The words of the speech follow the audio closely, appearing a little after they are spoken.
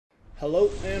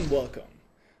Hello and welcome.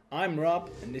 I'm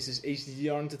Rob and this is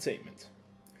HGDR Entertainment.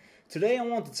 Today I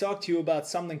want to talk to you about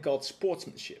something called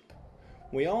sportsmanship.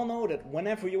 We all know that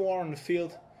whenever you are on the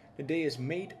field, the day is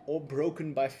made or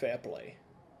broken by fair play.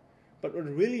 But what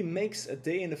really makes a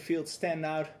day in the field stand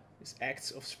out is acts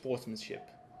of sportsmanship.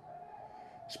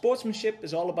 Sportsmanship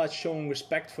is all about showing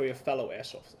respect for your fellow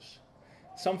airsofters.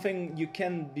 Something you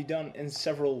can be done in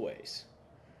several ways.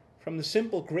 From the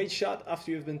simple great shot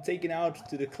after you've been taken out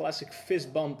to the classic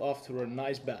fist bump after a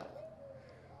nice battle.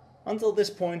 Until this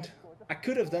point, I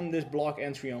could have done this blog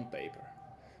entry on paper.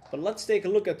 But let's take a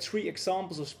look at 3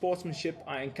 examples of sportsmanship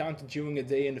I encountered during a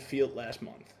day in the field last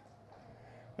month.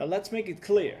 Now let's make it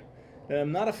clear that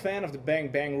I'm not a fan of the bang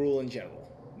bang rule in general,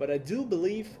 but I do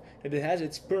believe that it has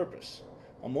its purpose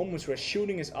on moments where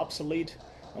shooting is obsolete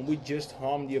and we just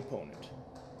harm the opponent.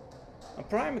 A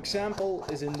prime example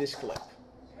is in this clip.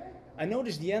 I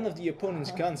notice the end of the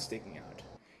opponent's gun sticking out.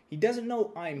 He doesn't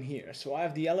know I'm here, so I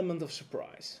have the element of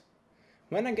surprise.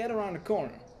 When I get around the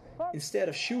corner, instead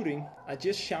of shooting, I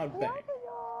just shout bang.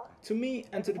 To me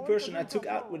and to the person I took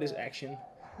out with this action,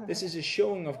 this is a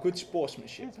showing of good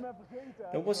sportsmanship.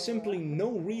 There was simply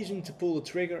no reason to pull the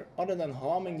trigger other than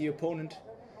harming the opponent,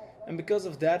 and because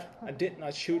of that I did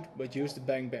not shoot but used the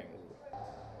bang bang rule.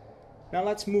 Now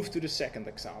let's move to the second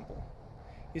example.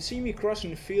 You see me crossing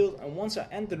the field, and once I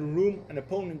enter the room, an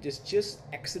opponent is just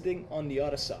exiting on the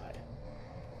other side.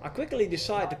 I quickly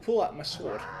decide to pull out my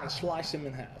sword and slice him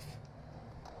in half.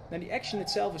 Now the action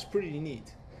itself is pretty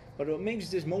neat, but what makes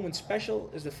this moment special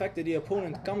is the fact that the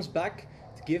opponent comes back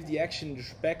to give the action the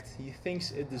respect he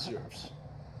thinks it deserves.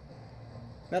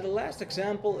 Now the last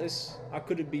example is, how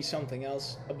could it be something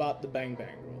else, about the bang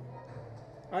bang rule.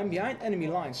 I'm behind enemy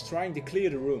lines trying to clear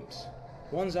the rooms.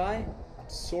 Once I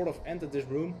sort of entered this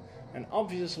room, an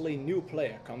obviously new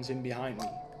player comes in behind me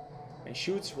and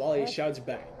shoots while he shouts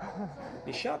bang.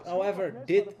 The shot, however,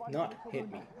 did not hit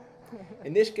me.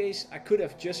 In this case, I could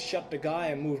have just shot the guy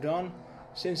and moved on,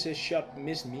 since his shot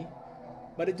missed me,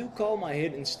 but I do call my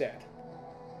hit instead.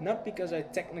 Not because I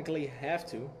technically have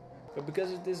to, but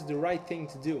because it is the right thing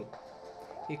to do.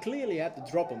 He clearly had the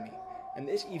drop on me, and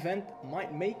this event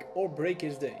might make or break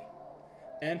his day.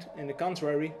 And, in the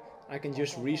contrary, I can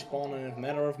just respawn in a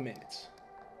matter of minutes.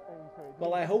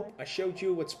 Well, I hope I showed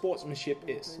you what sportsmanship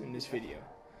is in this video.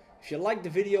 If you liked the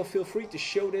video, feel free to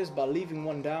show this by leaving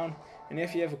one down, and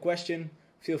if you have a question,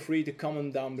 feel free to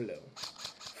comment down below.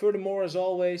 Furthermore, as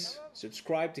always,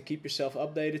 subscribe to keep yourself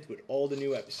updated with all the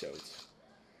new episodes.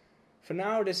 For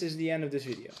now, this is the end of this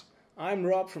video. I'm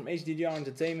Rob from HGDR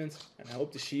Entertainment, and I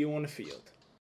hope to see you on the field.